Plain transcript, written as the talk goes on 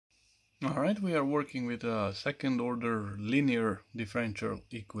Alright, we are working with a second order linear differential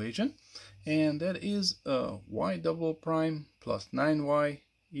equation, and that is y double prime plus 9y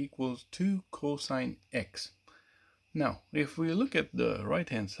equals 2 cosine x. Now, if we look at the right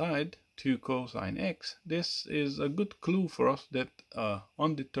hand side, 2 cosine x, this is a good clue for us that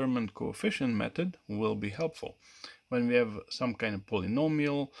undetermined coefficient method will be helpful. When we have some kind of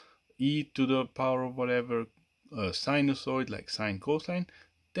polynomial, e to the power of whatever, sinusoid like sine cosine,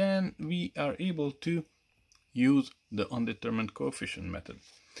 then we are able to use the undetermined coefficient method.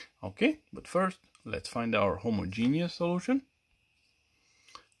 Okay, but first let's find our homogeneous solution.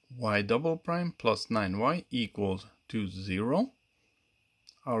 Y double prime plus 9y equals to 0.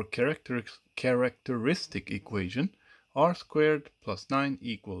 Our characteristic equation, r squared plus 9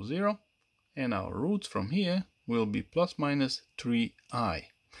 equals 0, and our roots from here will be plus minus 3i.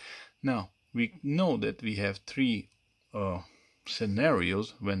 Now we know that we have three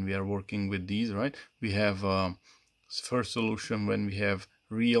scenarios when we are working with these, right? We have first solution when we have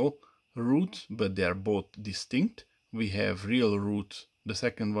real roots but they are both distinct. We have real roots, the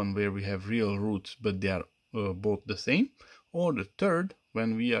second one where we have real roots but they are both the same, or the third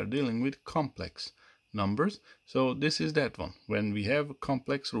when we are dealing with complex numbers. So this is that one when we have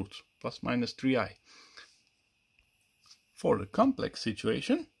complex roots, plus minus 3i. For the complex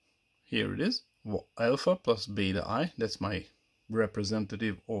situation, here it is, alpha plus beta I, that's my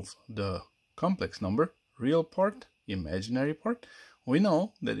representative of the complex number, real part, imaginary part. We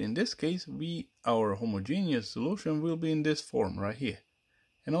know that in this case our homogeneous solution will be in this form right here,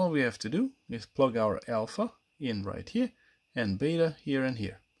 and all we have to do is plug our alpha in right here and beta here and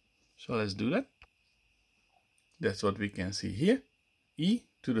here. So let's do that. That's what we can see here, e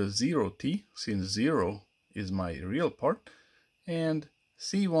to the 0t, since 0 is my real part, and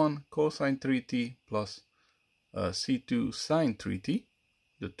c1 cosine 3t plus c2 sine 3t,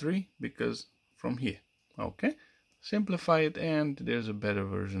 the 3 because from here. Okay, simplify it and there's a better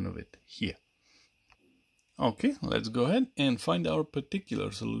version of it here. Okay, let's go ahead and find our particular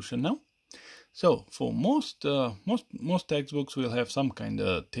solution now. So for most textbooks will have some kind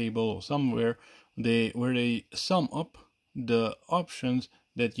of table or somewhere where they sum up the options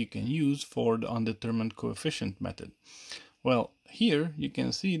that you can use for the undetermined coefficient method. Well, here you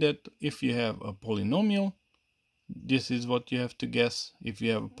can see that if you have a polynomial, this is what you have to guess. If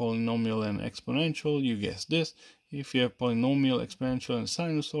you have a polynomial and exponential, you guess this. If you have polynomial, exponential, and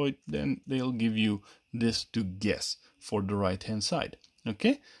sinusoid, then they'll give you this to guess for the right hand side.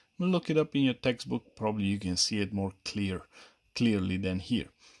 Okay, look it up in your textbook. Probably you can see it more clearly than here.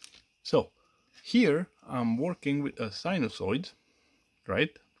 So here I'm working with a sinusoid,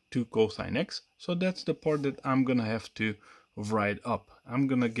 right? 2 cosine x. So that's the part that I'm gonna have to write up. I'm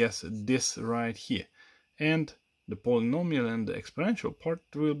gonna guess this right here, and the polynomial and the exponential part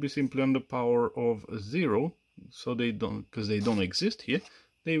will be simply on the power of 0, so they don't, because they don't exist here,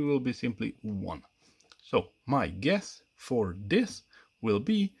 they will be simply 1. So my guess for this will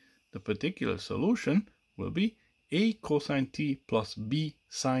be, the particular solution will be a cosine t plus b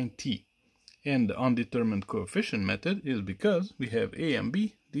sine t. And the undetermined coefficient method is because we have a and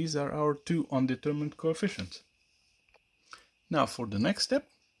b. These are our two undetermined coefficients. Now for the next step,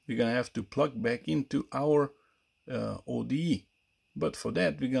 we're gonna have to plug back into our ODE. But for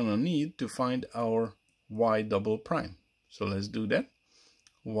that, we're gonna need to find our y double prime. So let's do that.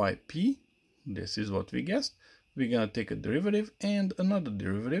 Yp, this is what we guessed. We're gonna take a derivative and another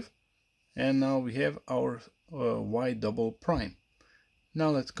derivative. And now we have our y double prime.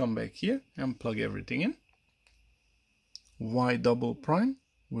 Now let's come back here and plug everything in. Y double prime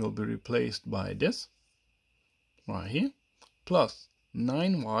will be replaced by this right here, plus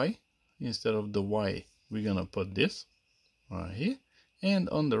 9y. Instead of the y, we're gonna put this right here, and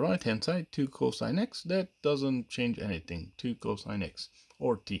on the right hand side 2 cosine x. That doesn't change anything, 2 cosine x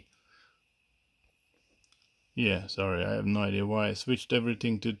or t. Yeah, sorry, I have no idea why I switched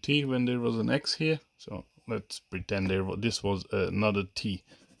everything to t when there was an x here. So let's pretend this was another t.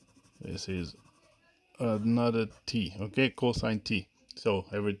 This is another t, okay, cosine t. So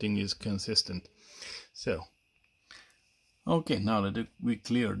everything is consistent. So okay, now that we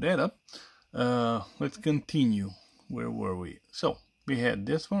cleared that up, let's continue. Where were we? So we had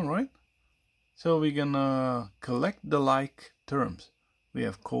this one, right? So we're gonna collect the like terms. We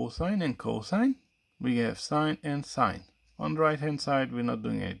have cosine and cosine. We have sine and sine. On the right hand side, we're not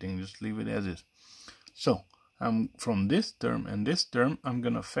doing anything, just leave it as is. So from this term and this term, I'm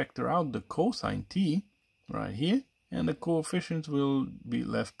gonna factor out the cosine t right here, and the coefficients will be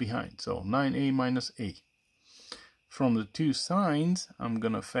left behind. So 9a minus a. From the two sines, I'm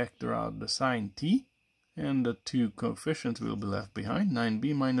gonna factor out the sine t, and the two coefficients will be left behind,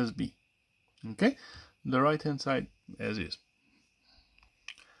 9b minus b. Okay, the right hand side as is.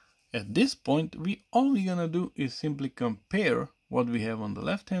 At this point, all we're gonna do is simply compare what we have on the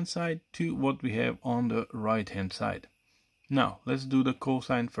left hand side to what we have on the right hand side. Now let's do the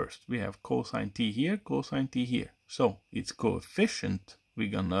cosine first. We have cosine t here, cosine t here. So its coefficient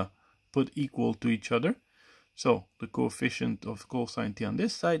we're gonna put equal to each other. So the coefficient of cosine t on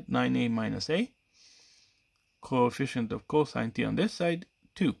this side, 9a minus a. Coefficient of cosine t on this side,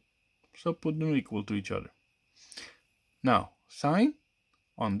 2. So put them equal to each other. Now sine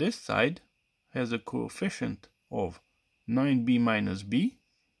on this side has a coefficient of 9b minus b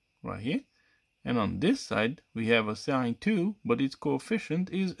right here. And on this side we have a sine 2, but its coefficient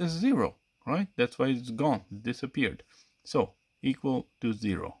is 0, right? That's why it's gone, it disappeared. So equal to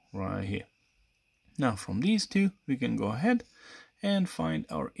 0 right here. Now from these two we can go ahead and find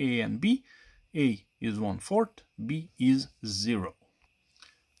our a and b. A is 1/4, b is 0.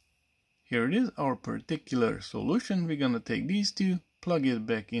 Here it is, our particular solution. We're gonna take these two, plug it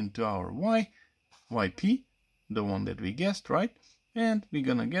back into our yp, the one that we guessed, right? And we're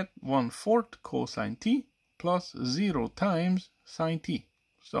gonna get 1/4 cosine t plus 0 times sine t.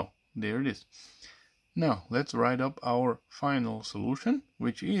 So there it is. Now let's write up our final solution,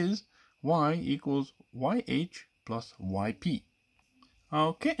 which is y equals yh plus yp.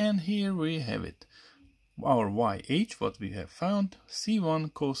 Okay, and here we have it. Our yh, what we have found,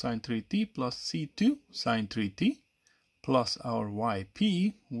 c1 cosine 3t plus c2 sine 3t, plus our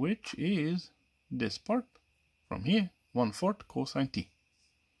yp, which is this part from here, 1/4 cosine t.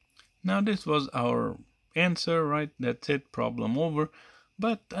 Now this was our answer, right? That's it, problem over.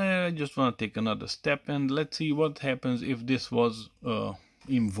 But I just want to take another step and let's see what happens if this was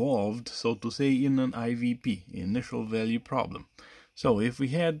involved, so to say, in an IVP, initial value problem. So if we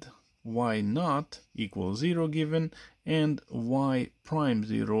had y naught equals 0 given and y prime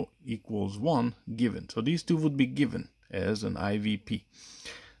 0 equals 1 given. So these two would be given as an IVP.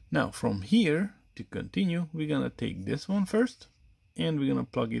 Now from here to continue, we're gonna take this one first and we're gonna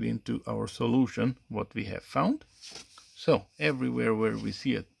plug it into our solution, what we have found. So everywhere where we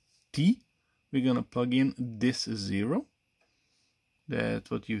see a t, we're gonna plug in this 0.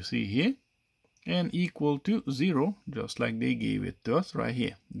 That's what you see here. And equal to 0, just like they gave it to us right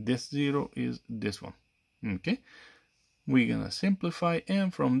here. This 0 is this one. Okay, we're gonna simplify,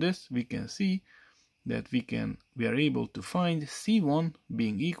 and from this we can see that we are able to find c1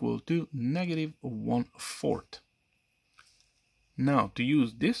 being equal to negative 1/4. Now to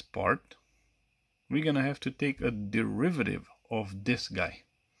use this part, we're gonna have to take a derivative of this guy.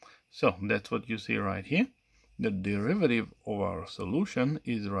 So that's what you see right here. The derivative of our solution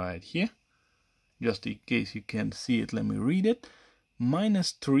is right here. Just in case you can't see it, let me read it.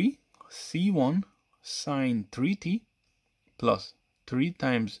 Minus 3 c1 sine 3t plus 3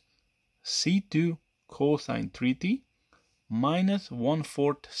 times c2 cosine 3t minus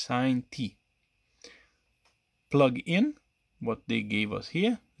 1/4 sine t. Plug in what they gave us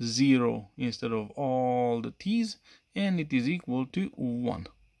here, 0 instead of all the t's, and it is equal to 1.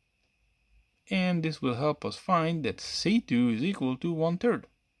 And this will help us find that c2 is equal to 1/3.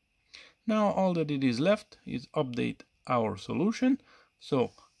 Now all that it is left is update our solution.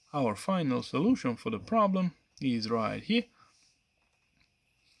 So our final solution for the problem is right here.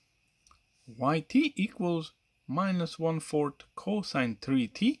 Yt equals minus 1/4 cosine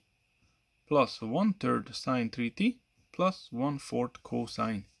 3t plus 1/3 sine 3t plus 1/4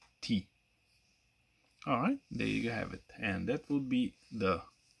 cosine t. Alright, there you have it. And that would be the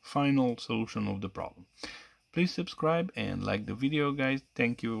final solution of the problem. Please subscribe and like the video, guys.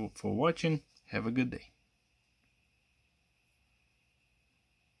 Thank you for watching. Have a good day.